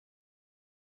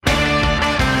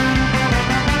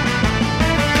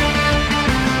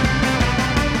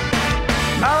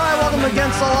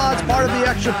part of the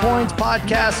Extra Points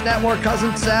Podcast Network.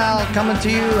 Cousin Sal coming to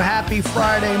you. Happy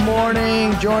Friday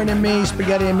morning. Joining me,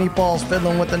 Spaghetti and Meatballs,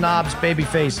 fiddling with the knobs,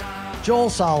 babyface. Joel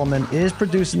Solomon is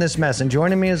producing this mess, and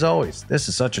joining me as always. This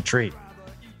is such a treat.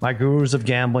 My gurus of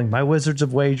gambling, my wizards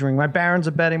of wagering, my barons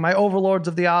of betting, my overlords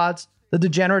of the odds, the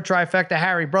degenerate trifecta,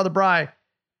 Harry, Brother Bry,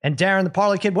 and Darren the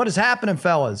Parlay Kid. What is happening,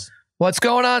 fellas? What's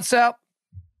going on, Sal?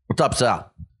 What's up,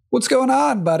 Sal? What's going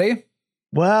on, buddy?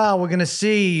 Well, we're going to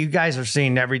see. You guys are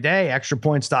seeing every day.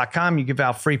 ExtraPoints.com. You give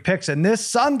out free picks. And this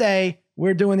Sunday,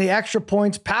 we're doing the Extra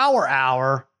Points Power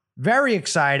Hour. Very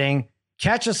exciting.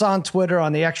 Catch us on Twitter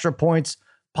on the Extra Points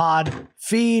Pod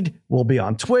feed. We'll be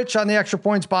on Twitch on the Extra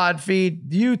Points Pod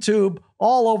feed, YouTube,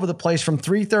 all over the place from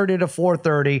 3:30 to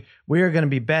 4:30. We are going to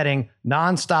be betting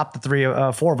nonstop.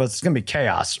 The four of us. It's going to be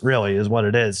chaos, really, is what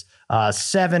it is.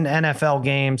 7 NFL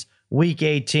games, Week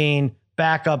 18.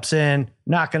 Backups in,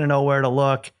 not going to know where to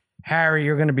look. Harry,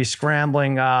 you're going to be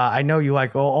scrambling. I know you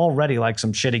already like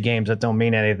some shitty games that don't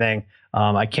mean anything.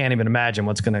 I can't even imagine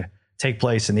what's going to take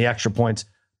place in the Extra Points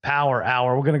Power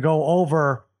Hour. We're going to go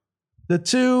over the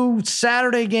 2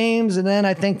 Saturday games and then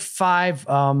I think 5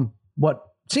 what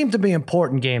seem to be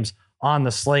important games on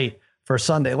the slate for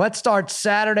Sunday. Let's start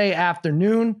Saturday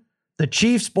afternoon. The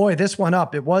Chiefs, boy, this went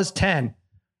up. It was 10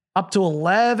 up to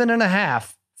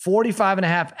 11.5.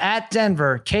 45.5 at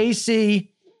Denver. KC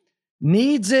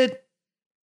needs it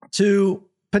to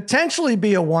potentially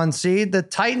be a 1 seed. The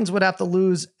Titans would have to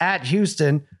lose at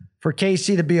Houston for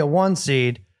KC to be a 1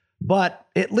 seed, but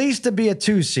at least to be a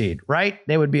 2 seed, right?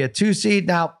 They would be a 2 seed.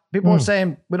 Now, people are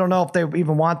saying we don't know if they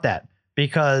even want that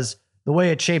because the way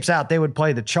it shapes out, they would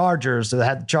play the Chargers. So they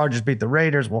had the Chargers beat the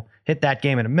Raiders. We'll hit that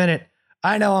game in a minute.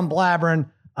 I know I'm blabbering.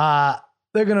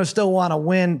 They're going to still want to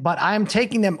win, but I'm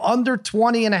taking them under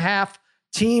 20.5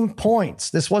 team points.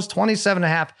 This was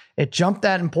 27.5. It jumped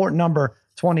that important number,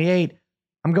 28.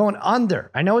 I'm going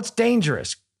under. I know it's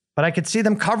dangerous, but I could see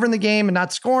them covering the game and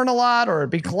not scoring a lot, or it'd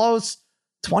be close,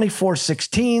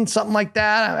 24-16, something like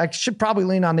that. I should probably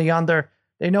lean on the under.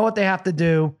 They know what they have to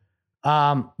do.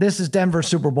 This is Denver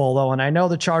Super Bowl, though, and I know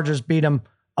the Chargers beat them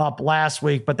up last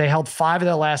week, but they held 5 of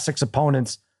their last 6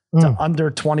 opponents to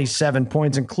under 27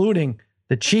 points, including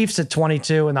the Chiefs at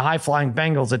 22 and the high-flying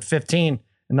Bengals at 15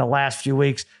 in the last few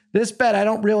weeks. This bet, I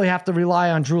don't really have to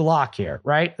rely on Drew Lock here,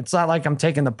 right? It's not like I'm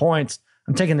taking the points.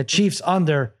 I'm taking the Chiefs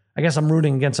under. I guess I'm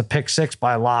rooting against a pick 6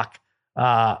 by Lock.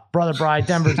 Brother Bry,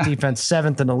 Denver's defense,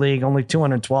 7th in the league, only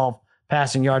 212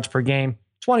 passing yards per game.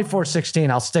 24-16,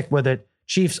 I'll stick with it.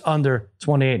 Chiefs under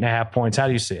 28.5 points. How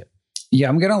do you see it? Yeah,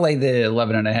 I'm going to lay the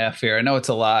 11.5 here. I know it's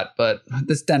a lot, but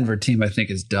this Denver team, I think,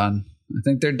 is done. I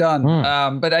think they're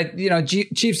done. But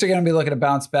Chiefs are going to be looking to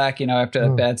bounce back, after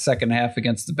that bad second half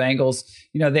against the Bengals.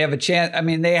 They have a chance. I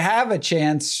mean, they have a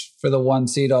chance for the 1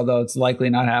 seed, although it's likely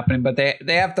not happening, but they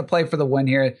have to play for the win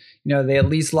here. They at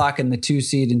least lock in the 2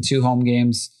 seed in 2 home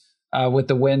games with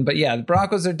the win. But yeah, the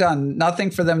Broncos are done.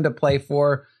 Nothing for them to play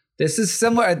for. This is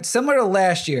similar to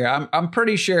last year. I'm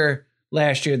pretty sure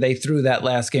last year they threw that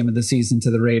last game of the season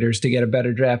to the Raiders to get a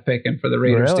better draft pick and for the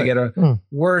Raiders to get a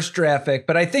worse draft pick.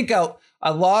 But I think a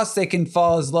loss, they can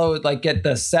fall as low, like get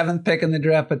the 7th pick in the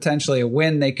draft, potentially a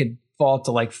win. They could fall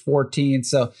to like 14.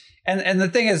 So, and the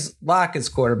thing is, Locke is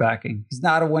quarterbacking. He's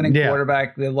not a winning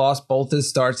quarterback. They lost both his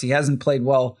starts. He hasn't played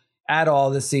well at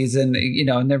all this season,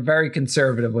 and they're very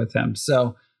conservative with him.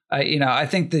 So, I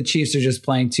think the Chiefs are just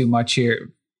playing for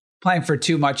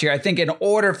too much here. I think in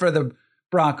order for the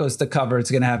Broncos to cover,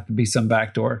 it's going to have to be some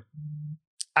backdoor.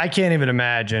 I can't even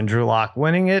imagine Drew Lock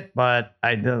winning it, but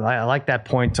I like that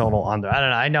point total under. I don't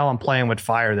know. I know I'm playing with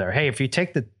fire there. Hey, if you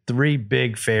take the 3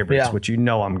 big favorites, which I'm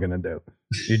going to do,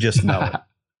 you just know it.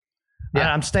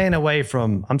 Yeah, I'm staying away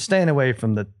from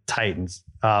the Titans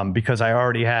because I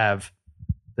already have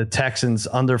the Texans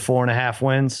under 4.5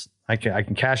 wins. I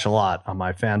can cash a lot on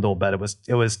my FanDuel bet.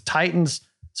 It was Titans.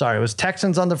 Sorry, it was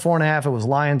Texans under 4.5. It was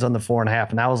Lions under 4.5,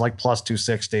 and that was like plus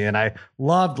 260. And I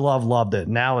loved it.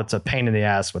 Now it's a pain in the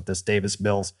ass with this Davis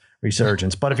Bills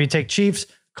resurgence. But if you take Chiefs,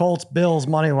 Colts, Bills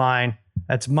money line,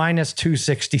 that's minus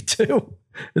 262.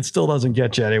 It still doesn't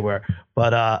get you anywhere.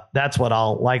 But that's what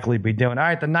I'll likely be doing. All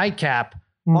right, the nightcap.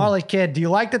 Marley Kid, do you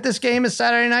like that this game is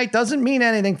Saturday night? Doesn't mean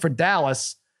anything for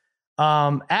Dallas.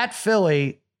 At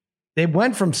Philly, they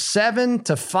went from 7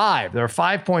 to 5. They're a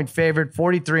 5-point favorite,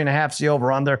 43.5 the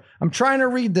over-under. I'm trying to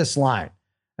read this line.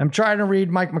 I'm trying to read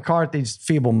Mike McCarthy's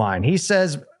feeble mind. He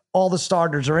says all the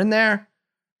starters are in there,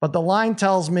 but the line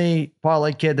tells me,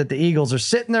 Parlay Kid, that the Eagles are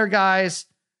sitting their guys.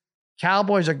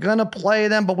 Cowboys are going to play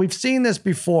them, but we've seen this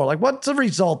before. Like, what's the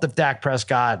result if Dak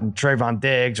Prescott and Trayvon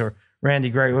Diggs or Randy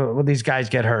Gray, will these guys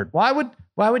get hurt? Why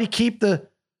would he keep the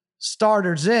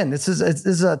starters in. This is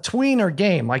a tweener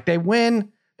game. Like they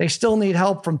win, they still need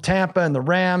help from Tampa and the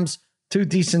Rams, two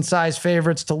decent sized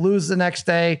favorites to lose the next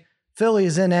day. Philly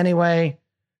is in anyway.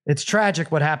 It's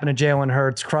tragic what happened to Jalen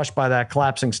Hurts, crushed by that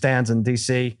collapsing stands in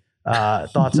DC.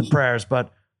 Thoughts and prayers,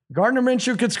 but Gardner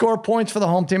Minshew could score points for the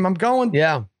home team. I'm going.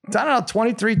 Yeah. I don't know.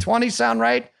 23-20 sound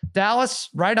right? Dallas,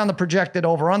 right on the projected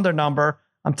over-under number.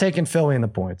 I'm taking Philly in the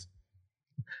points.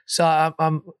 So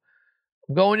I'm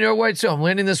going your way too. I'm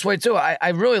leaning this way too. I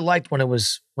really liked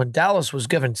when Dallas was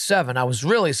given 7. I was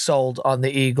really sold on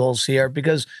the Eagles here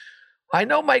because I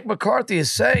know Mike McCarthy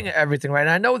is saying everything right. And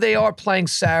I know they are playing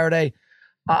Saturday.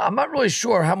 I'm not really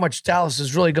sure how much Dallas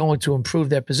is really going to improve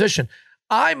their position.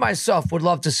 I myself would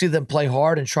love to see them play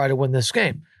hard and try to win this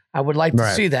game. I would like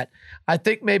to see that. I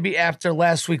think maybe after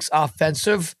last week's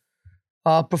offensive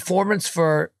performance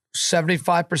for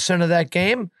 75% of that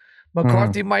game,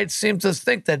 McCarthy might seem to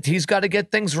think that he's got to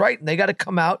get things right and they got to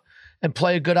come out and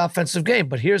play a good offensive game.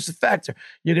 But here's the factor.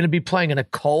 You're going to be playing in a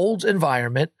cold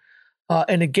environment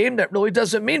in a game that really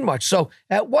doesn't mean much. So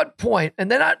at what point,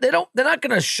 and they're not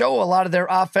going to show a lot of their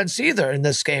offense either in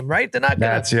this game, right? They're not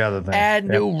going to add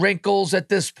new wrinkles at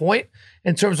this point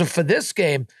in terms of for this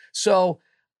game. So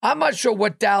I'm not sure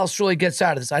what Dallas really gets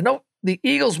out of this. I know the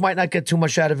Eagles might not get too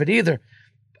much out of it either,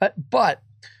 but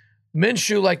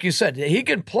Minshew, like you said, he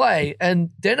can play, and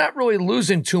they're not really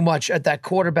losing too much at that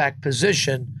quarterback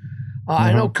position.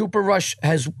 I know Cooper Rush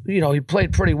has, he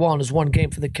played pretty well in his one game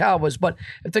for the Cowboys, but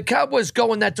if the Cowboys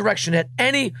go in that direction at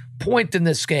any point in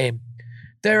this game,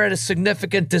 they're at a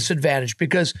significant disadvantage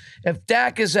because if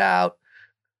Dak is out,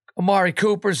 Amari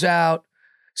Cooper's out,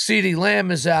 CeeDee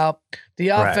Lamb is out, the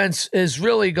offense is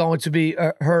really going to be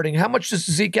hurting. How much is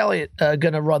Zeke Elliott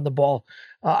going to run the ball?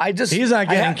 He's not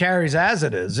getting carries as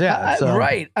it is. Yeah.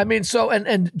 Right. I mean,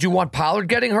 and do you want Pollard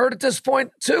getting hurt at this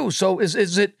point too? So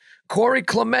is it Corey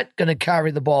Clement going to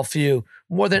carry the ball for you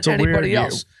more than anybody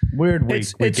else? Weird week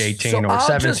 18 or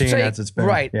 17 as it's been.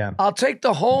 Right. Yeah. I'll take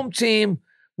the home team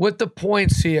with the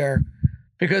points here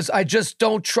because I just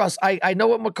don't trust. I know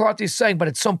what McCarthy's saying, but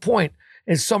at some point,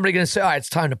 is somebody going to say, all right, it's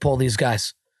time to pull these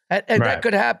guys? And that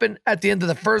could happen at the end of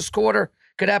the first quarter,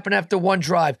 could happen after one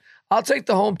drive. I'll take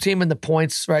the home team and the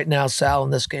points right now, Sal, in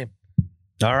this game.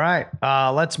 All right.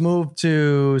 Let's move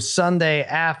to Sunday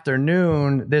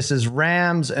afternoon. This is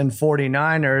Rams and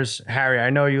 49ers. Harry, I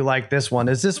know you like this one.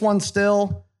 Is this one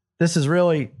still? This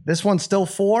one's still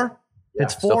 4? Yeah,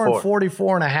 it's 4 and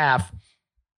 44.5.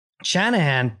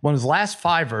 Shanahan won his last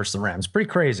 5 versus the Rams. Pretty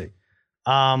crazy.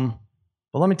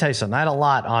 But let me tell you something. I had a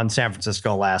lot on San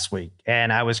Francisco last week,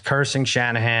 and I was cursing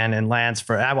Shanahan and Lance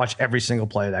I watched every single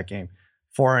play of that game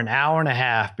for an hour and a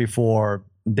half before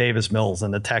Davis Mills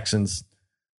and the Texans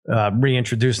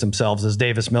reintroduced themselves as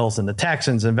Davis Mills and the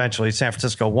Texans. And eventually San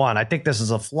Francisco won. I think this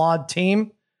is a flawed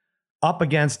team up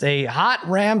against a hot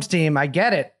Rams team. I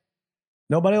get it.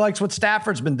 Nobody likes what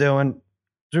Stafford's been doing.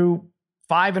 Threw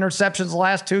 5 interceptions the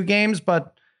last 2 games,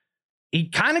 but he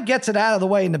kind of gets it out of the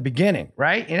way in the beginning,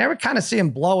 right? You never kind of see him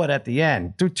blow it at the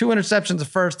end. Threw 2 interceptions the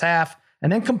first half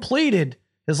and then completed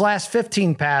his last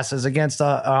 15 passes against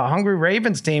a hungry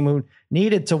Ravens team who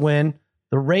needed to win.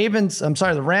 The Rams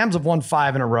have won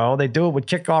 5 in a row. They do it with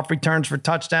kickoff returns for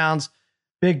touchdowns,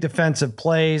 big defensive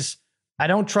plays. I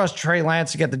don't trust Trey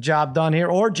Lance to get the job done here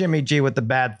or Jimmy G with the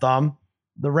bad thumb.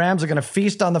 The Rams are going to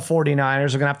feast on the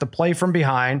 49ers. They're going to have to play from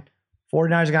behind. 49ers are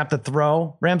going to have to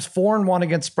throw. Rams 4-1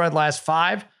 against spread last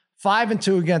 5.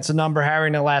 5-2 against the number, Harry,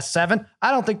 in the last 7.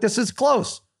 I don't think this is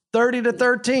close.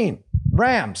 30-13.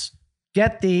 Rams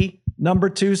get the number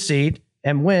 2 seed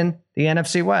and win the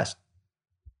NFC West.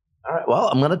 All right. Well,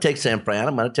 I'm going to take San Fran.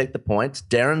 I'm going to take the points.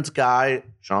 Darren's guy,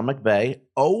 Sean McVay,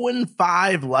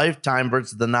 0-5 lifetime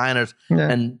versus the Niners. Yeah.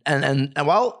 And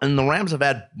the Rams have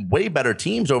had way better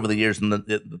teams over the years in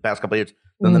the past couple of years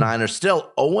than the Niners.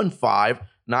 Still 0-5.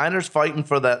 Niners fighting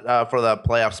for the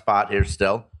playoff spot here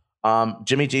still.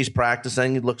 Jimmy G's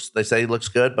practicing. They say he looks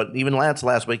good, but even Lance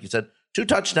last week, he said 2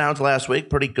 touchdowns last week,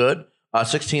 pretty good.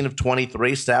 16 of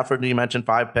 23. Stafford, you mentioned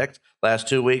 5 picks last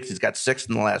 2 weeks. He's got 6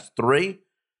 in the last 3.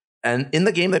 And in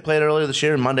the game they played earlier this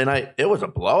year, Monday night, it was a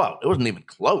blowout. It wasn't even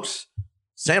close.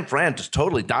 San Fran just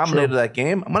totally dominated that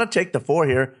game. I'm going to take the 4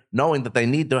 here, knowing that they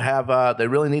need to have, they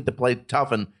really need to play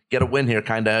tough and get a win here,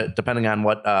 kind of depending on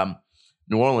what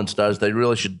New Orleans does. They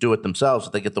really should do it themselves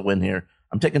if they get the win here.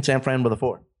 I'm taking San Fran with a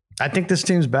 4. I think this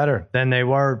team's better than they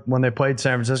were when they played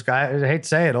San Francisco. I hate to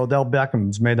say it, Odell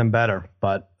Beckham's made them better,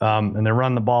 but and they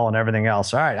run the ball and everything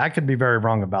else. All right, I could be very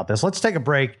wrong about this. Let's take a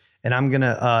break, and I'm going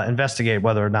to investigate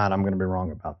whether or not I'm going to be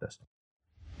wrong about this.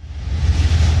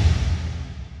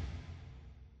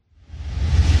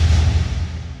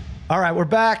 All right, we're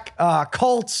back.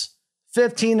 Colts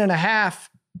 15.5.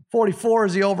 44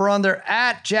 is the over-under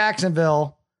at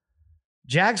Jacksonville.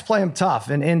 Jags play them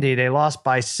tough in Indy. They lost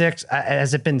by 6.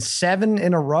 Has it been 7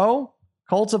 in a row?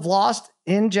 Colts have lost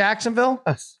in Jacksonville?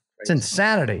 It's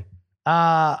insanity.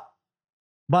 But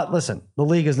listen, the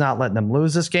league is not letting them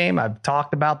lose this game. I've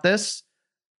talked about this.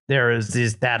 There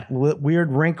is that weird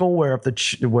wrinkle where if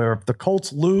the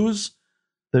Colts lose,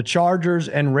 the Chargers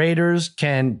and Raiders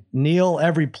can kneel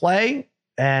every play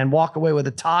and walk away with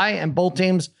a tie, and both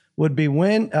teams would be a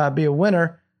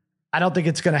winner. I don't think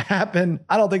it's going to happen.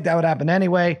 I don't think that would happen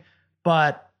anyway,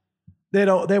 but they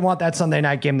want that Sunday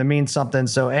night game to mean something.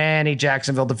 So any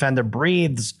Jacksonville defender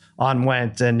breathes on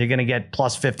Wentz, and you're going to get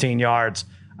plus 15 yards.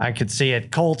 I could see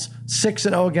it. Colts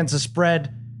 6-0 against the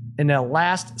spread in their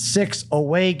last 6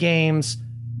 away games.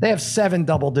 They have 7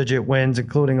 double-digit wins,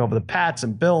 including over the Pats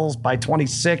and Bills by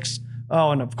 26.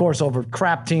 Oh, and of course over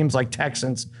crap teams like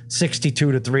Texans,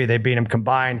 62-3. They beat them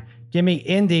combined. Give me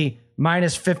Indy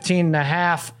minus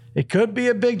 15.5. It could be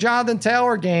a big Jonathan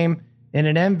Taylor game in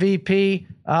an MVP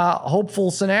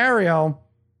hopeful scenario.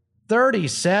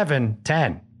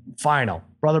 37-10 final.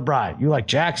 Brother Brian, you like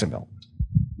Jacksonville?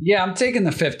 Yeah, I'm taking the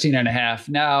 15.5.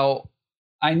 Now,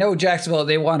 I know Jacksonville,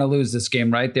 they want to lose this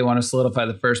game, right? They want to solidify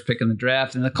the first pick in the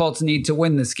draft, and the Colts need to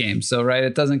win this game. So, right,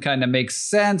 it doesn't kind of make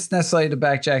sense necessarily to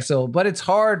back Jacksonville, but it's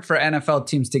hard for NFL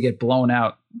teams to get blown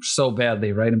out so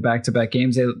badly, right, in back-to-back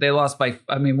games. They lost by,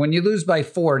 I mean, when you lose by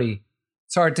 40,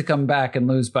 it's hard to come back and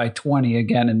lose by 20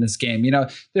 again in this game. You know,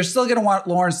 they're still going to want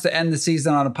Lawrence to end the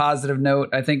season on a positive note.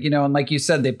 I think, you know, and like you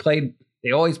said,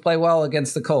 they always play well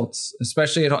against the Colts,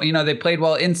 especially at home. You know, they played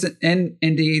well in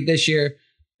Indy this year.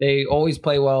 They always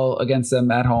play well against them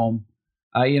at home.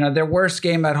 You know, their worst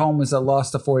game at home was a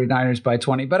loss to 49ers by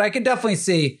 20. But I could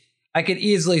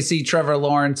easily see Trevor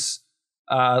Lawrence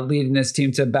leading this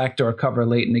team to backdoor cover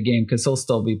late in the game because he'll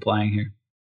still be playing here.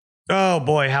 Oh,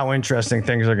 boy, how interesting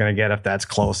things are going to get if that's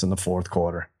close in the fourth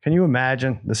quarter. Can you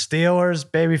imagine? The Steelers,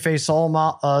 Babyface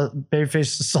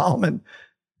Solomon,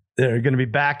 they're going to be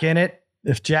back in it.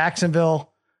 If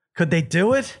Jacksonville, could they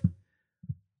do it?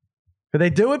 Could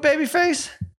they do it, Babyface?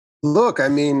 Look, I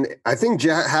mean, I think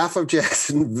half of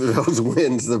Jacksonville's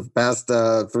wins the past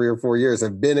 3 or 4 years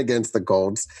have been against the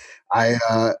Colts.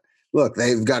 Look,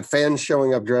 they've got fans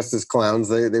showing up dressed as clowns.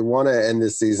 They want to end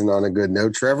this season on a good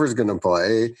note. Trevor's going to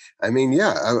play. I mean,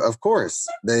 yeah, of course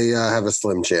they have a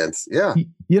slim chance. Yeah.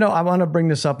 You know, I want to bring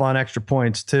this up on Extra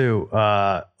Points too.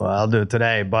 Well, I'll do it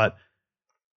today, but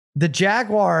the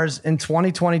Jaguars in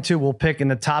 2022 will pick in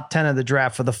the top 10 of the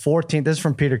draft for the 14th. This is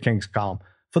from Peter King's column.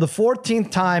 For the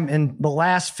 14th time in the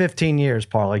last 15 years,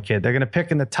 Parlay Kid, they're going to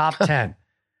pick in the top 10.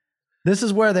 This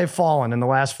is where they've fallen in the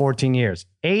last 14 years.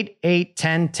 8, 8,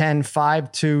 10, 10,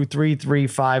 5, 2, 3, 3,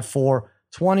 5, 4,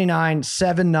 29,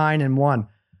 7, 9, and 1.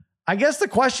 I guess the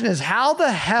question is, how the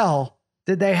hell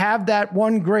did they have that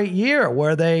one great year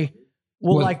where they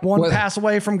will one pass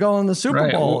away from going to the Super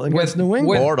Bowl against New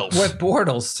England? With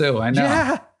Bortles, too, I know.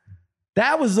 Yeah.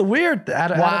 That was the weird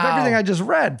out of everything I just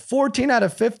read. 14 out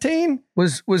of 15.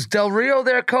 Was Del Rio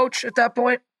their coach at that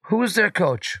point? Who was their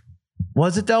coach?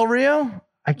 Was it Del Rio?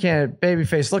 I can't.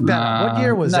 Babyface, look that up. What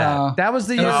year was that? That was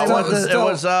the year. It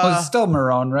was still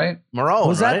Marone, right? Marone.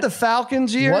 Was that the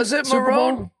Falcons year? Was it Super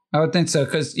Marone? Bowl? I would think so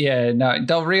because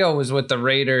Del Rio was with the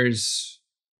Raiders.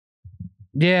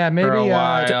 Yeah, maybe for a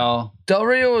while. Del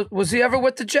Rio, was he ever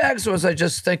with the Jags, or was I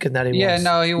just thinking that he was? Yeah,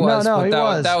 no, he was. No, he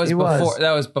was.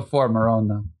 That was before Marone,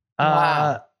 though.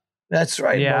 Wow. That's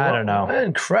right. Yeah, Marone. I don't know.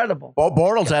 Incredible. Well,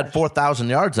 Bortles had 4,000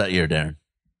 yards that year, Darren.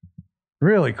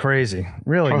 Really crazy,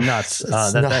 really nuts.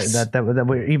 That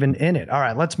we're even in it. All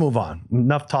right, let's move on.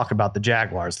 Enough talk about the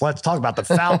Jaguars. Let's talk about the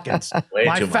Falcons.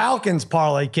 My Falcons,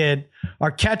 Parlay Kid,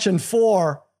 are catching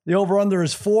 4. The over-under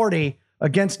is 40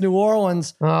 against New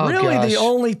Orleans. Oh, really gosh. the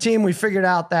only team we figured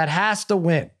out that has to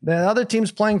win. The other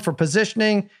team's playing for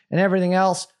positioning and everything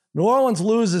else. New Orleans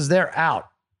loses, they're out.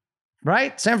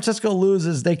 Right? San Francisco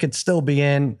loses, they could still be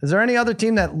in. Is there any other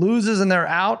team that loses and they're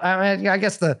out? I mean, I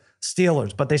guess the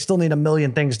Steelers, but they still need a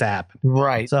million things to happen.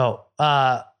 Right. So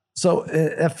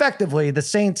effectively, the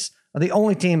Saints are the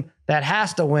only team that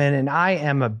has to win, and I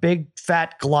am a big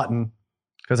fat glutton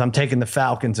because I'm taking the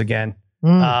Falcons again.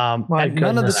 And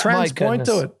none of the trends point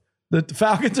to it. The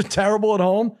Falcons are terrible at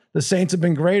home. The Saints have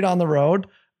been great on the road.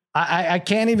 I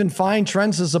can't even find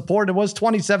trends to support. It was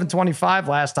 27-25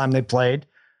 last time they played.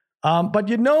 But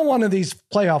one of these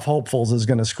playoff hopefuls is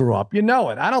going to screw up. You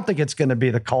know it. I don't think it's going to be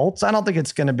the Colts. I don't think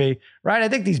it's going to be, right? I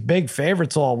think these big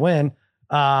favorites all win.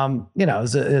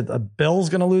 Is a Bills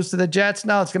going to lose to the Jets?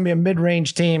 No, it's going to be a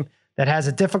mid-range team that has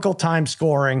a difficult time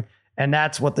scoring and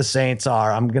that's what the Saints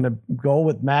are. I'm going to go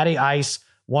with Matty Ice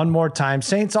one more time.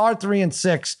 Saints are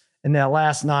 3-6 in their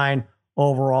last 9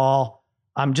 overall.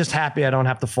 I'm just happy I don't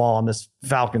have to fall on this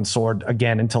Falcon sword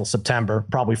again until September,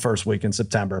 probably first week in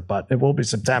September, but it will be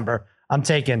September. I'm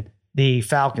taking the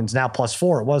Falcons now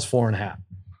 +4. It was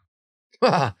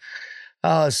 4.5.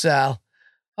 Oh, Sal.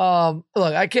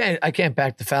 Look, I can't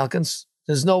back the Falcons.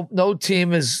 There's no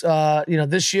team is,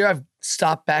 this year I've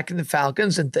stopped backing the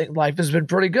Falcons and think life has been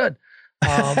pretty good.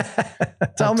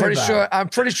 I'm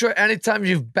pretty sure anytime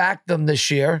you've backed them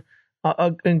this year,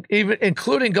 even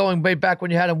including going way back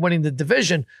when you had them winning the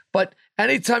division, but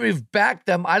anytime you've backed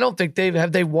them, I don't think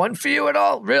have they won for you at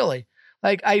all? Really?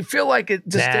 Like, I feel like it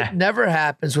never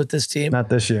happens with this team. Not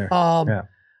this year.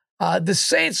 The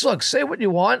Saints, look, say what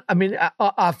you want. I mean,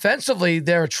 offensively,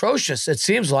 they're atrocious, it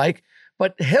seems like,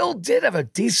 but Hill did have a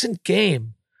decent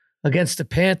game against the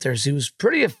Panthers. He was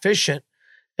pretty efficient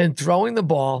in throwing the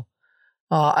ball.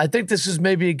 I think this is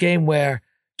maybe a game where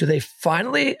do they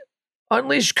finally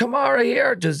unleash Kamara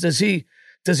here? Does he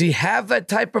have that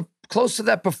type of close to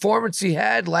that performance he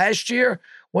had last year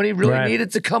when he really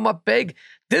needed to come up big?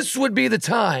 This would be the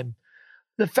time.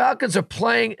 The Falcons are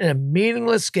playing in a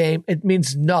meaningless game. It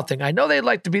means nothing. I know they'd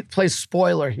like to play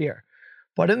spoiler here,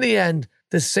 but in the end,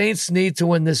 the Saints need to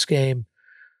win this game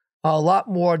a lot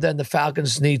more than the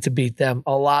Falcons need to beat them,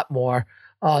 a lot more.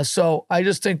 So I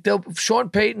just think Sean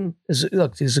Payton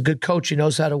he's a good coach. He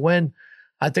knows how to win.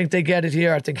 I think they get it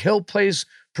here. I think Hill plays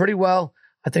pretty well.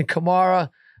 I think Kamara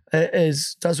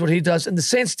does what he does. And the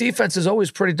Saints defense is always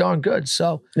pretty darn good.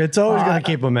 So it's always going to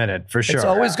keep him in it for sure. It's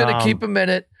always going to keep him in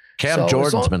it. Cam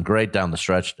Jordan's been great down the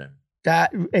stretch there.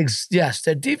 Yes,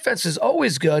 their defense is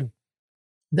always good.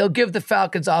 They'll give the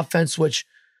Falcons offense, which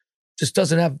just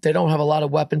they don't have a lot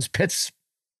of weapons. Pitts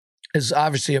is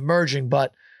obviously emerging,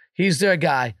 but he's their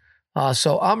guy.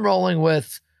 So I'm rolling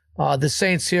with the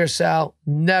Saints here, Sal.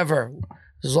 Never.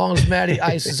 As long as Matty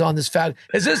Ice is on this Falcon.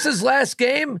 Is this his last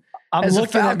game? I'm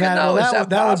looking at that. No,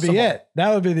 that would be it.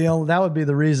 That would be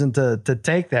the reason to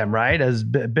take them, right? As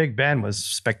Big Ben was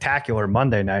spectacular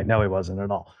Monday night. No, he wasn't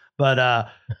at all. But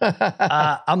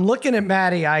I'm looking at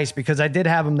Matty Ice because I did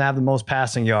have him to have the most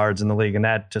passing yards in the league, and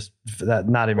that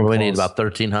not even. We close. need about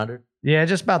 1,300. Yeah,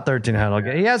 just about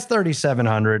 1,300. He has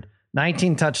 3,700,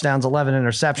 19 touchdowns, 11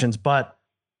 interceptions, but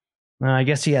I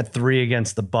guess he had 3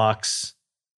 against the Bucks.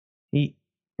 That's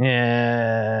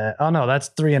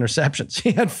 3 interceptions.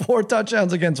 He had 4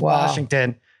 touchdowns against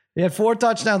Washington. He had 4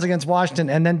 touchdowns against Washington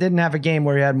and then didn't have a game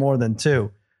where he had more than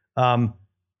 2. Very,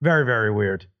 very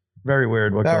weird. Very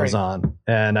weird what goes on.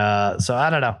 And so I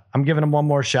don't know. I'm giving him one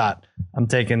more shot. I'm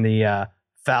taking the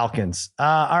Falcons.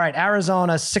 All right,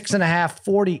 Arizona 6.5,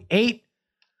 48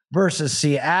 versus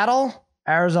Seattle.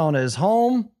 Arizona is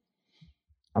home.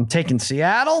 I'm taking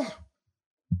Seattle.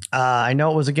 I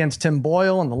know it was against Tim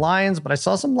Boyle and the Lions, but I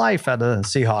saw some life out of the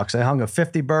Seahawks. They hung a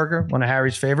 50 burger, one of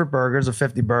Harry's favorite burgers, a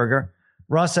 50 burger.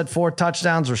 Russ had 4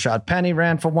 touchdowns. Rashad Penny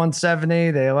ran for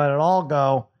 170. They let it all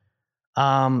go.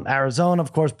 Arizona,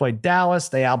 of course, played Dallas.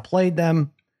 They outplayed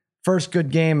them. First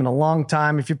good game in a long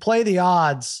time. If you play the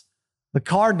odds, the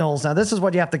Cardinals, now this is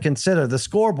what you have to consider, the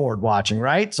scoreboard watching,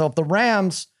 right? So if the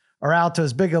Rams are out to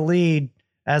as big a lead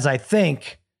as I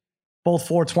think, both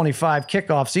 4:25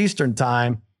 kickoffs Eastern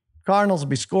time, Cardinals will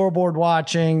be scoreboard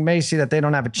watching, may see that they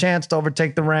don't have a chance to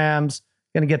overtake the Rams,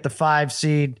 going to get the 5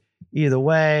 seed either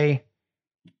way.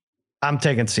 I'm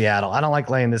taking Seattle. I don't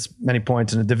like laying this many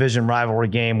points in a division rivalry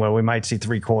game where we might see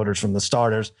 3 quarters from the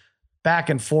starters. Back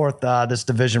and forth, this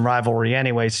division rivalry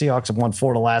anyway. Seahawks have won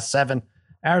 4 of the last 7.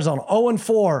 Arizona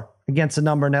 0-4 against the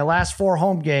number in their last 4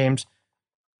 home games.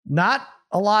 Not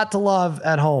a lot to love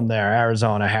at home there,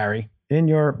 Arizona, Harry. In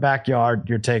your backyard,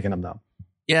 you're taking them, though.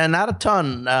 Yeah, not a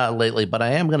ton lately, but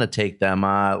I am going to take them.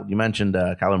 You mentioned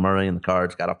Kyler Murray and the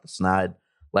Cards got off the snide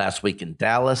last week in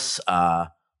Dallas.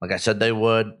 Like I said, they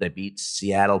would. They beat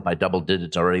Seattle by double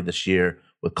digits already this year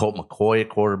with Colt McCoy at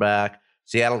quarterback.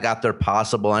 Seattle got their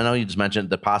possible. I know you just mentioned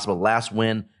the possible last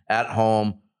win at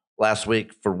home last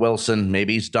week for Wilson.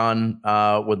 Maybe he's done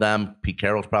with them. Pete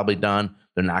Carroll's probably done.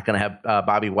 They're not going to have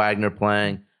Bobby Wagner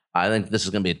playing. I think this is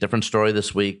going to be a different story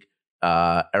this week.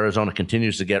 Arizona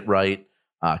continues to get right.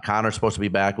 Connor's supposed to be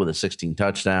back with his 16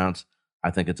 touchdowns.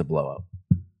 I think it's a blowout.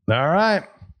 All right.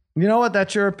 You know what?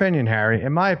 That's your opinion, Harry.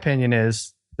 And my opinion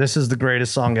is this is the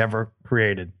greatest song ever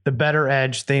created. The Better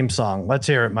Edge theme song. Let's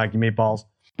hear it, Mikey Meatballs.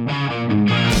 You get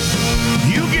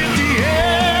the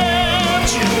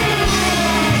edge.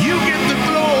 You get the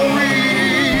glory.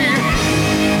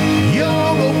 You're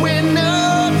a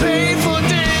winner. Pay for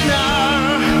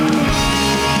dinner.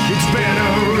 It's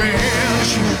Better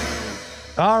Edge.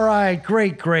 All right.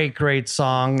 great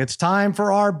song. It's time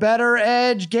for our Better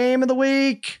Edge game of the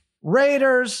week.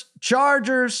 Raiders,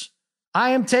 Chargers.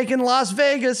 I am taking Las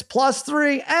Vegas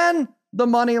 +3 and the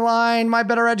money line. My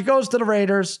Better Edge goes to the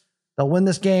Raiders. They'll win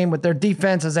this game with their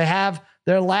defense as they have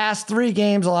their last 3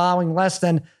 games, allowing less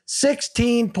than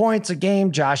 16 points a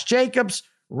game. Josh Jacobs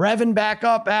revving back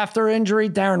up after injury.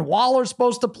 Darren Waller's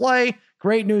supposed to play.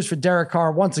 Great news for Derek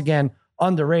Carr. Once again,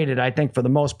 underrated, I think, for the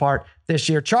most part this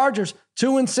year. Chargers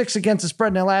 2-6 against the spread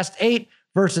in their last 8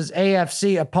 versus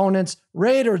AFC opponents.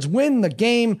 Raiders win the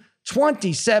game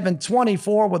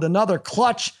 27-24 with another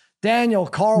clutch Daniel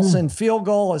Carlson field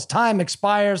goal as time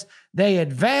expires. They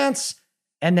advance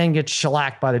and then get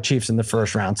shellacked by the Chiefs in the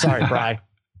first round. Sorry, Bri.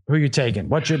 Who you taking?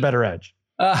 What's your better edge?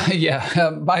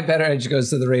 My better edge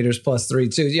goes to the Raiders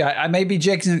 +3 too. Yeah, I may be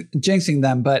jinxing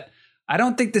them, but I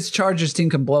don't think this Chargers team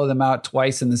can blow them out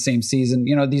twice in the same season.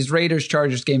 You know, these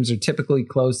Raiders-Chargers games are typically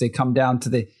close. They come down to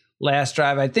the last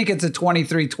drive. I think it's a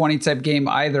 23-20 type game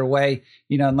either way.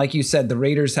 You know, and like you said, the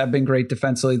Raiders have been great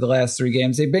defensively the last 3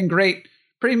 games. They've been great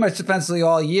pretty much defensively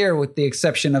all year with the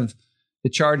exception of the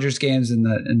Chargers games and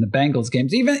the Bengals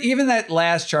games. Even that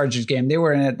last Chargers game, they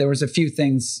were in it. There was a few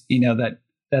things, you know,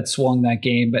 that swung that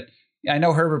game. But I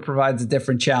know Herbert provides a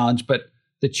different challenge, but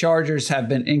the Chargers have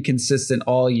been inconsistent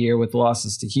all year with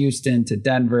losses to Houston, to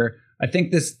Denver. I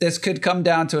think this could come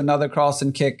down to another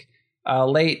Carlson kick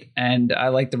late, and I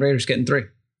like the Raiders getting 3.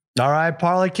 All right,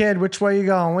 Parlay Kid, which way you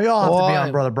going? We all have to be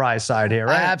on Brother Bry's side here,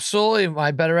 right? Absolutely.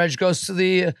 My better edge goes to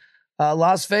the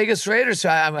Las Vegas Raiders.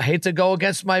 I hate to go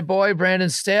against my boy,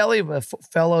 Brandon Staley, a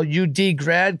fellow UD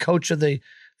grad, coach of the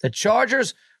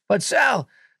Chargers. But Sal,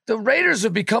 the Raiders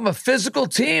have become a physical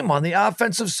team on the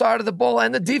offensive side of the ball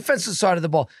and the defensive side of the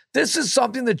ball. This is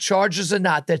something the Chargers are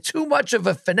not. They're too much of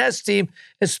a finesse team,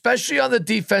 especially on the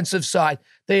defensive side.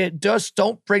 They just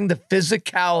don't bring the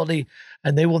physicality,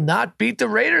 and they will not beat the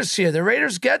Raiders here. The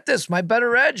Raiders get this. My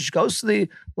better edge goes to the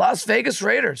Las Vegas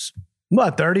Raiders.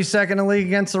 What, 32nd in the league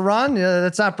against the run?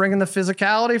 That's not bringing the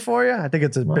physicality for you? I think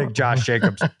it's a big Josh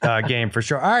Jacobs game for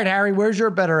sure. All right, Harry, where's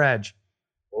your better edge?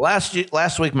 Last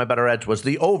week, my better edge was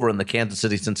the over in the Kansas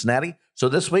City Cincinnati. So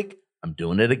this week, I'm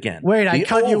doing it again. Wait, I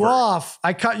cut you off.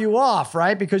 I cut you off,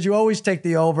 right? Because you always take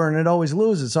the over and it always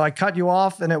loses. So I cut you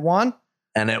off and it won?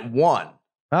 And it won.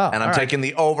 Oh, and I'm taking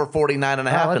the over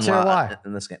 49.5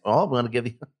 in this game. Well, I'm going to give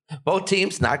you both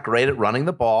teams not great at running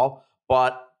the ball,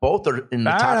 but both are in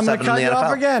the top 7 in the NFL. I'm going to cut you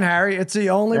off again, Harry. It's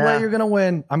the only way you're going to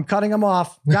win. I'm cutting them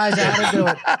off. Guys, I had to do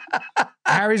it.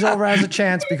 Harry's over has a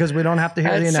chance because we don't have to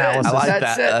hear the analysis. I like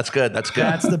that. That's good. That's good.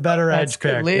 That's the better edge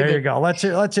pick. There you go. Let's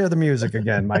hear the music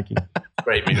again, Mikey.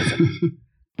 Great music. You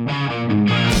get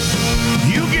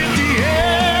the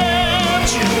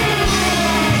edge.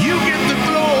 You get the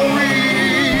glory.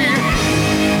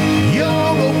 You're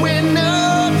a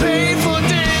winner. Pay for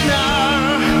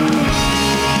dinner.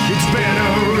 It's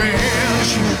Better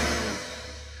Edge.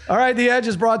 All right, The Edge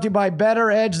is brought to you by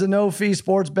Better Edge, the no-fee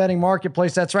sports betting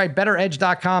marketplace. That's right,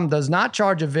 BetterEdge.com does not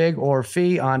charge a vig or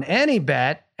fee on any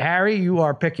bet. Harry, you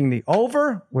are picking the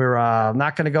over. We're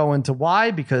not going to go into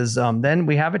why because then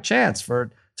we have a chance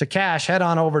to cash. Head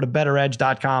on over to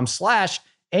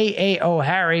BetterEdge.com/AAO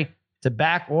Harry to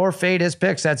back or fade his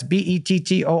picks. That's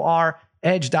BETTOR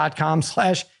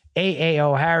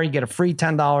Edge.com/AAO Harry. Get a free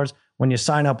 $10 when you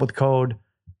sign up with code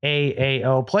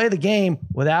AAO. Play the game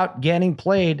without getting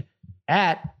played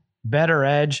at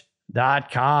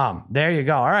BetterEdge.com. There you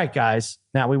go. All right, guys.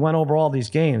 Now, we went over all these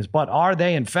games, but are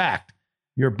they, in fact,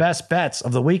 your best bets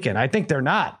of the weekend? I think they're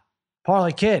not.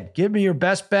 Parlay Kid, give me your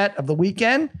best bet of the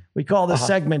weekend. We call this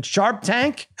segment Sharp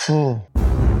Tank.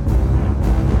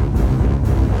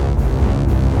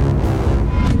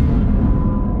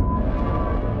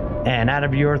 And out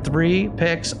of your 3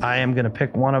 picks, I am going to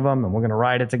pick one of them, and we're going to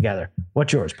ride it together.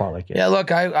 What's yours, Parlay Kid? Yeah,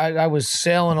 look, I was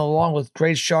sailing along with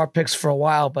great sharp picks for a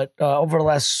while, but over the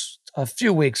last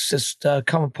few weeks, just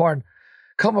come upon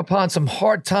some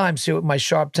hard times here with my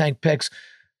Sharp Tank picks.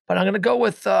 But I'm going to go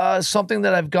with something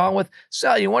that I've gone with.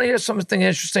 Sal, you want to hear something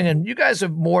interesting? And you guys are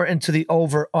more into the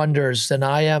over-unders than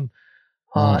I am.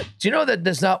 Do you know that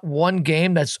there's not one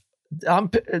game that's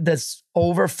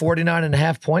over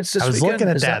 49.5 points this weekend? I was looking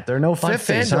at that. There are no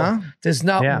 50s, huh? There's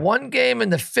not one game in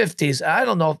the 50s. I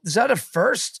don't know. Is that a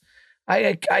first?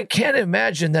 I can't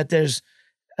imagine that there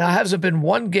hasn't been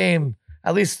one game,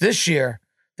 at least this year,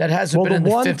 that hasn't been in the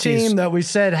 50s. Well, the one team that we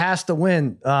said has to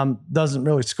win doesn't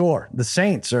really score. The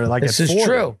Saints are like, this is 40,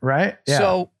 true, right? Yeah.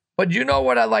 So, but you know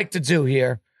what I like to do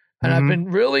here? And I've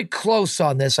been really close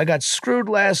on this. I got screwed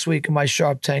last week in my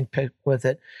Sharp Tank pick with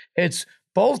it. It's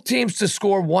both teams to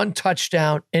score 1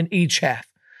 touchdown in each half.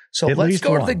 So let's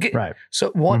go to the game. Right.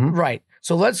 So right.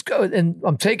 So let's go. And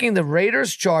I'm taking the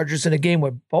Raiders Chargers in a game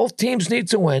where both teams need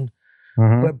to win,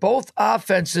 where both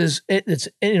offenses, it's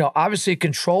obviously a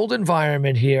controlled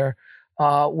environment here,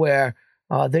 where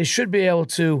they should be able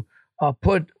to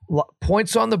put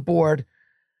points on the board.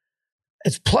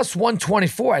 It's plus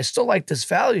 124. I still like this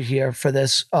value here for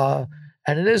this. And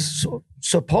it is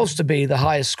supposed to be the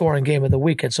highest scoring game of the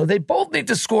weekend. So they both need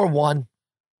to score one.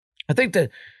 I think that,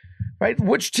 right?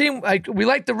 Which team, we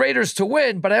like the Raiders to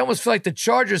win, but I almost feel like the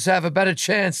Chargers have a better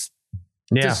chance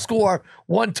to score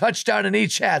one touchdown in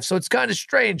each half. So it's kind of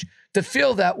strange to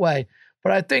feel that way.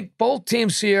 But I think both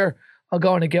teams here are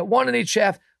going to get one in each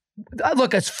half.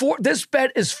 Look, it's 4. This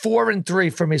bet is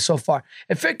 4-3 for me so far.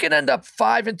 If it can end up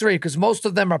 5-3, because most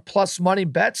of them are plus money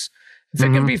bets, if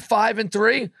it can be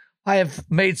 5-3, I have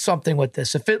made something with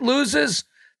this. If it loses,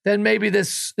 then maybe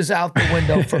this is out the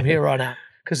window from here on out.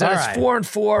 Because then it's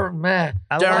 4-4, man.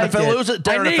 Darren, if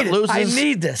it loses, I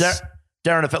need this.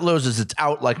 Darren, if it loses, it's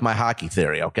out like my hockey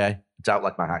theory. Okay, it's out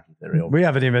like my hockey theory. We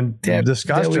haven't even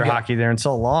discussed your hockey there in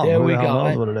so long. There we go.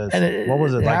 Knows what it is? And what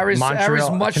was it? Harry's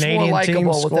much Canadian more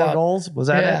likable team without goals. Was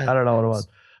that it? I don't know what it was.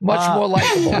 Much more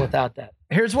likable without that.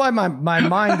 Here's why my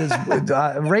mind is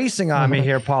racing on me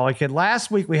here, Paulie Kid. Last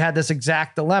week we had this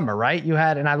exact dilemma, right? You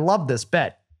had, and I love this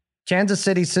bet: Kansas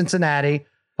City, Cincinnati,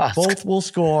 both will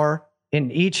score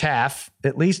in each half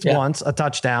at least once a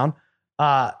touchdown.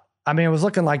 I mean, it was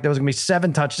looking like there was going to be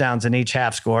 7 touchdowns in each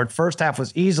half scored. First half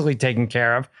was easily taken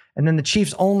care of. And then the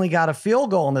Chiefs only got a field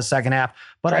goal in the second half.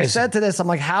 But I said to this, I'm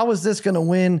like, how is this going to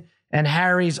win and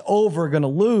Harry's over going to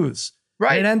lose?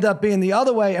 Right. It ended up being the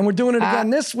other way. And we're doing it again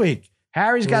this week.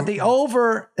 Harry's got the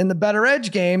over in the better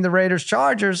edge game, the Raiders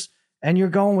Chargers, and you're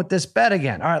going with this bet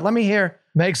again. All right, let me hear.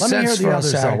 Makes sense. Let me hear the for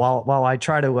others us, though, while I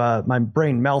try to, my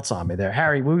brain melts on me there.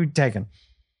 Harry, what are you taking?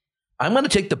 I'm going to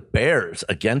take the Bears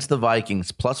against the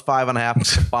Vikings plus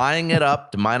 5.5, buying it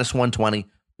up to minus 120.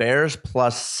 Bears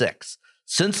plus 6.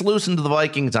 Since losing to the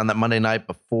Vikings on that Monday night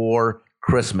before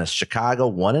Christmas, Chicago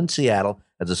won in Seattle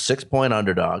as a 6-point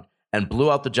underdog and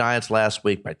blew out the Giants last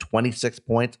week by 26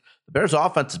 points. The Bears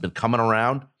offense has been coming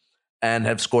around and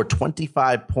have scored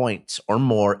 25 points or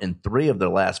more in 3 of their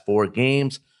last 4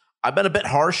 games. I've been a bit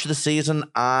harsh this season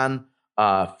on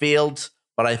Fields,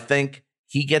 but I think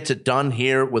he gets it done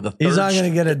here with a third. He's not going to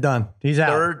get it done. He's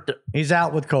out. He's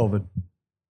out with COVID.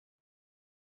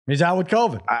 He's out with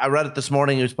COVID. I read it this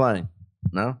morning. He was playing.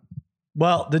 No?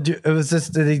 Well, did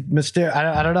he mysterious?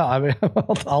 I don't know. I mean,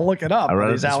 I'll look it up. I read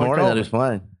it this morning that he's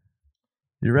playing.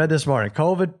 You read this morning.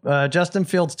 COVID, Justin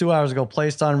Fields 2 hours ago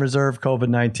placed on reserve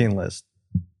COVID-19 list.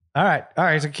 All right.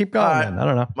 So keep going, man. I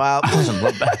don't know. Well, listen,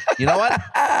 you know what?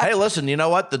 Hey, listen, you know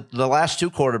what? The last 2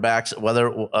 quarterbacks, whether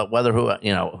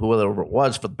whoever it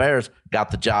was for the Bears,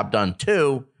 got the job done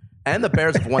too. And the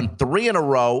Bears have won 3 in a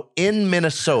row in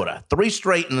Minnesota, 3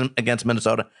 straight against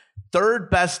Minnesota.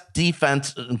 3rd best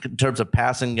defense in terms of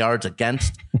passing yards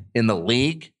against in the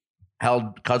league.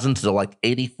 Held Cousins to like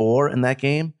 84 in that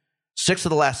game. 6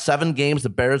 of the last 7 games, the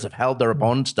Bears have held their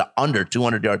opponents to under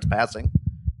 200 yards passing.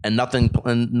 And nothing.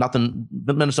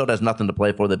 Minnesota has nothing to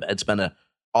play for. It's been an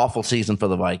awful season for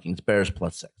the Vikings. Bears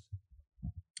plus 6.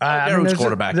 I don't care who's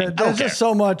quarterbacking. There's just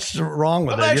so much wrong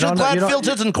with it. I'm actually glad Fields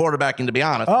isn't quarterbacking, to be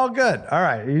honest. Oh, good. All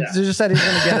right. You just said he's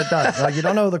going to get it done. Like, you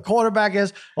don't know who the quarterback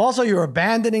is. Also, you're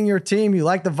abandoning your team. You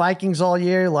like the Vikings all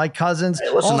year. You like Cousins. Hey,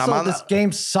 listen, also, this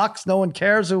game sucks. No one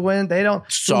cares who wins. They don't.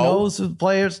 Who knows who the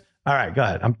players? All right, go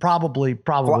ahead. I'm probably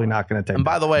not going to take. And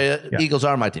by the way, Eagles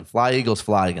are my team. Fly Eagles,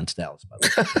 fly against Dallas. By the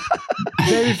way.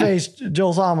 Babyface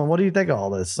Joel Solomon, what do you think of all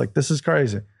this? Like, this is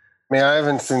crazy. I mean, I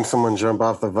haven't seen someone jump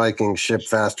off the Viking ship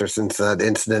faster since that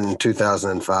incident in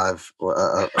 2005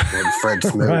 with Fred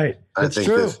Smoot. Right, it's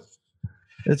true.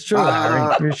 It's true,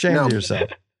 Harry. You're ashamed of yourself.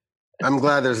 I'm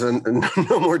glad there's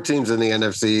no more teams in the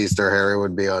NFC East, or Harry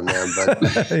would be on there.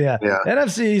 But yeah.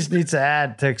 NFC East needs to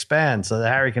add to expand so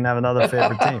that Harry can have another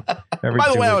favorite team. By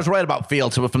the way, I was right about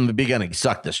Fields from the beginning. He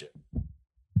sucked this year.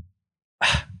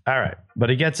 All right,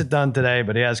 but he gets it done today.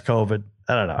 But he has COVID.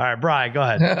 I don't know. All right, Brian, go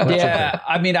ahead.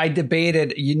 I mean, I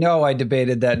debated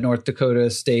that North Dakota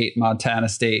State, Montana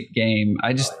State game.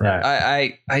 I just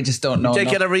don't know. You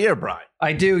take it every year, Brian.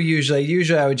 I do usually.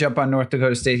 Usually I would jump on North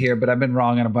Dakota State here, but I've been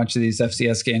wrong on a bunch of these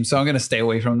FCS games. So I'm going to stay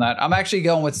away from that. I'm actually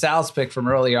going with Sal's pick from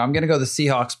earlier. I'm going to go the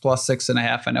Seahawks plus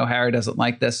 6.5. I know Harry doesn't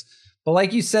like this, but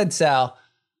like you said, Sal,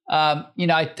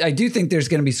 I do think there's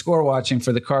going to be score watching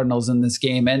for the Cardinals in this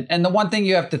game. And the one thing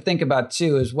you have to think about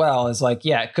too, as well, is like,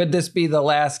 could this be the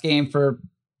last game for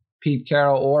Pete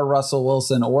Carroll or Russell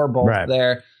Wilson or both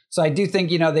there? So I do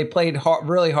think, they played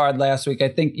really hard last week. I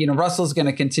think, Russell's going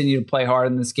to continue to play hard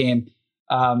in this game.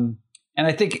 And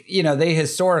I think, they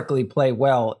historically play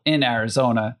well in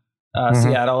Arizona,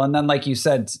 Seattle. And then, like you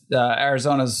said,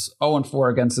 Arizona's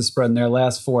 0-4 against the spread in their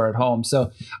last 4 at home.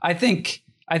 So I think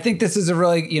this is a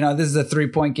really, this is a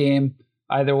 3-point game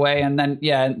either way. And then,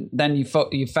 then you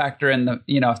factor in the,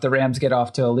 if the Rams get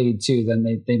off to a lead too,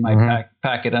 then they might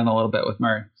pack it in a little bit with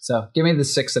Murray. So give me the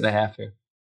 6.5 here.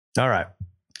 All right.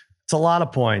 It's a lot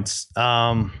of points.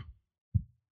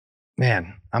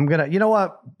 Man, I'm going to, you know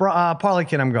what? Parlay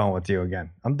Kid, I'm going with you again.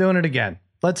 I'm doing it again.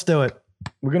 Let's do it.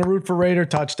 We're going to root for Raider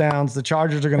touchdowns. The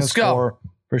Chargers are going to score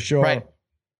for sure. Right.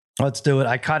 Let's do it.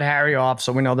 I cut Harry off,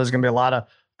 so we know there's going to be a lot of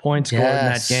points scored in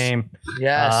that game.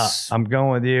 Yes. I'm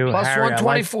going with you. Plus Harry,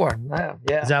 124.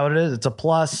 Is that what it is? It's a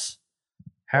plus.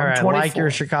 Harry, I like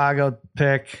your Chicago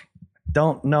pick.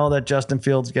 Don't know that Justin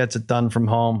Fields gets it done from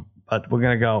home, but I'm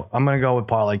going to go with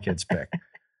Parlay Kid's pick.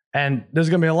 And there's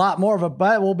going to be a lot more of it,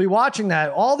 but we'll be watching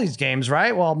all these games,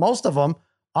 right? Well, most of them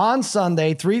on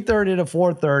Sunday, 3:30 to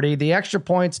 4:30, the Extra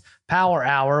Points Power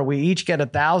Hour. We each get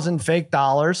 1,000 fake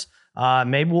dollars.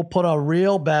 Maybe we'll put a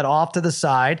real bet off to the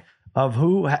side of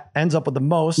who ends up with the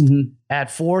most at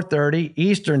 4:30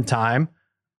 Eastern time.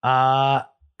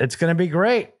 It's going to be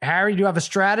great. Harry, do you have a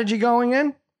strategy going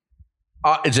in?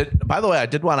 Is it? By the way, I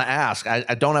did want to ask.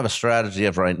 I don't have a strategy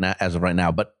as of right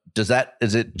now. But is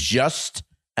it just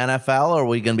NFL, or are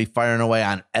we going to be firing away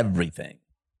on everything?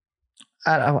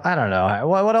 I don't know.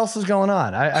 What else is going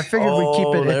on? I figured we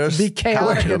keep it be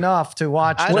chaotic enough to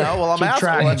watch. I know. Well, I'm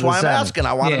asking. That's why I'm asking.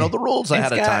 I want to know the rules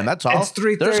ahead of time. That's all.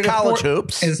 There's college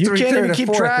hoops. You can't even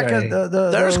keep track of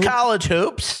There's college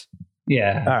hoops.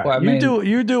 Yeah. All right. Well,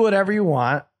 you do whatever you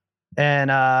want.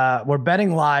 And we're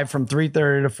betting live from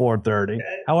 3:30 to 4:30.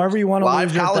 However you want to live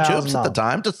lose your college hoops at the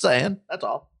time. Just saying. That's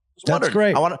all. That's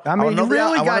great. I mean, you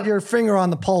really got your finger on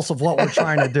the pulse of what we're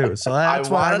trying to do. So that's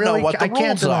why I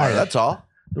can't deny it. That's all.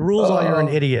 The rules are you're an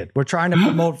idiot. We're trying to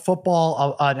promote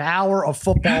football, an hour of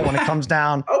football when it comes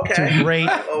down to great.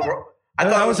 I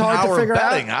thought it was hard to figure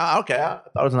out. Okay. I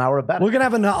thought it was an hour of betting. We're going to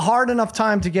have a hard enough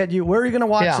time to get you. Where are you going to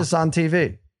watch this on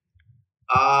TV?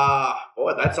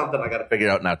 Boy, that's something I got to figure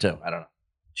out now too. I don't know.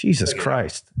 Jesus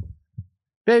Christ.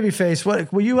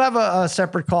 Babyface, will you have a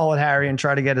separate call with Harry and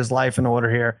try to get his life in order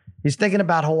here? He's thinking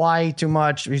about Hawaii too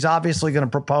much. He's obviously going to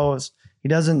propose.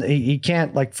 He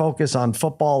can't focus on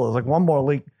football. There's one more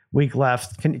week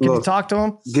left. Can you talk to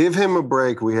him? Give him a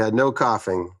break. We had no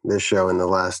coughing this show in the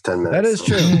last 10 minutes. That is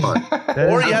true.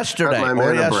 Or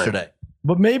yesterday.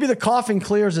 But maybe the coughing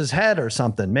clears his head or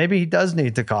something. Maybe he does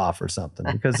need to cough or something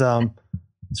because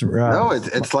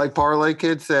it's like Parlay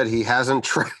Kid said. He hasn't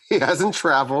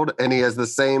traveled, and he has the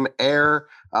same air.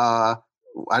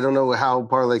 I don't know how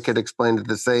Parlay Kid explained it.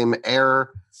 The same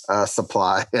air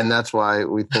supply, and that's why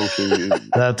we think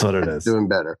that's what it is. Doing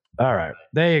better. All right,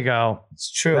 there you go. It's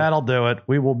true. That'll do it.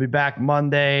 We will be back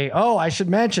Monday. Oh, I should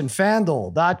mention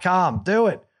FanDuel.com. Do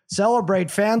it. Celebrate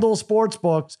FanDuel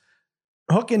Sportsbooks,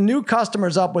 hooking new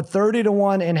customers up with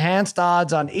 30-1 enhanced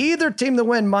odds on either team to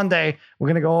win Monday. We're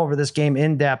going to go over this game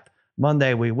in depth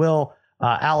Monday. We will.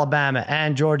 Alabama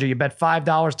and Georgia. You bet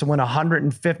 $5 to win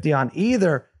 $150 on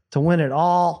either to win it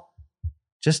all.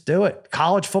 Just do it.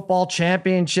 College football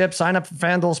championship. Sign up for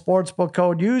FanDuel Sportsbook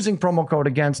code using promo code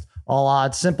against all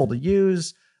odds. Simple to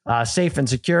use, safe and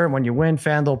secure. When you win,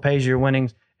 FanDuel pays your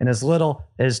winnings in as little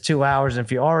as 2 hours. And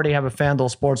if you already have a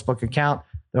FanDuel Sportsbook account,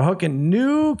 they're hooking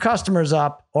new customers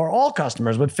up, or all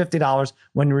customers, with $50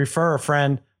 when you refer a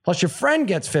friend. Plus, your friend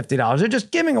gets $50. They're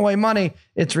just giving away money.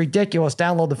 It's ridiculous.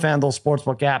 Download the FanDuel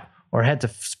Sportsbook app or head to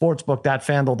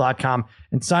sportsbook.fanduel.com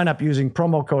and sign up using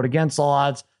promo code against all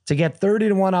odds to get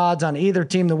 30-1 odds on either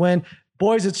team to win.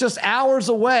 Boys, it's just hours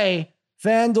away.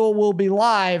 FanDuel will be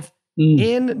live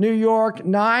in New York,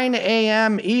 9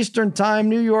 a.m. Eastern time,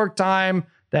 New York time.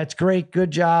 That's great.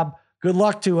 Good job. Good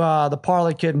luck to the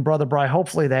Parlay Kid and Brother Bry.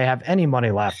 Hopefully they have any money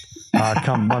left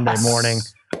come Monday morning.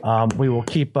 We will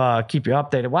keep you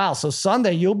updated. Wow. So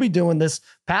Sunday you'll be doing this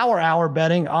Power Hour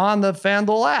betting on the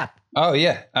FanDuel app. Oh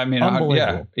yeah. I mean,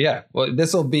 yeah. Well,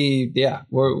 this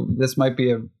might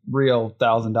be a real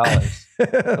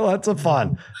 $1,000. Lots of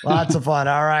fun.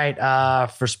 All right.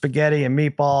 For spaghetti and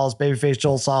meatballs, Babyface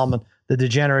Joel Solomon, the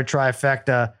degenerate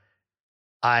trifecta.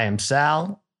 I am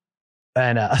Sal.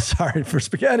 And sorry for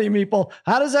spaghetti and meatball.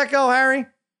 How does that go, Harry?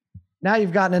 Now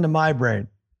you've gotten into my brain.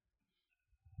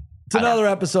 It's another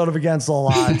episode of Against All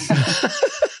Odds.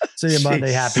 See you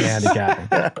Monday. Happy handicapping.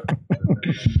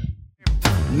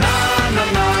 Na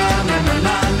na na.